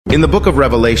In the book of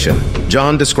Revelation,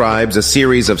 John describes a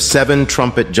series of 7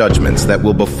 trumpet judgments that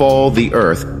will befall the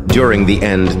earth during the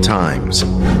end times.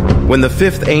 When the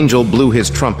 5th angel blew his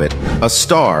trumpet, a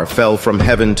star fell from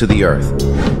heaven to the earth.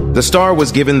 The star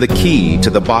was given the key to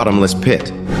the bottomless pit.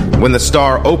 When the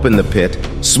star opened the pit,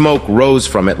 smoke rose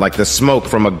from it like the smoke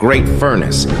from a great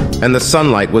furnace, and the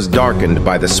sunlight was darkened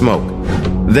by the smoke.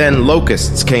 Then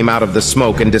locusts came out of the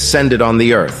smoke and descended on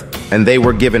the earth, and they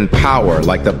were given power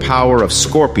like the power of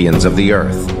scorpions of the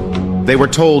earth. They were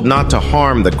told not to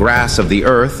harm the grass of the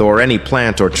earth or any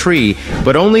plant or tree,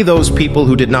 but only those people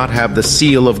who did not have the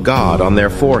seal of God on their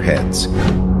foreheads.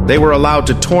 They were allowed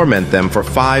to torment them for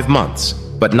 5 months,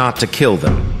 but not to kill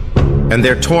them. And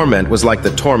their torment was like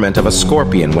the torment of a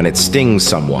scorpion when it stings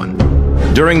someone.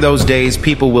 During those days,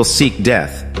 people will seek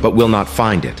death, but will not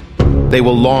find it. They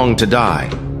will long to die,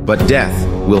 but death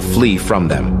will flee from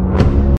them.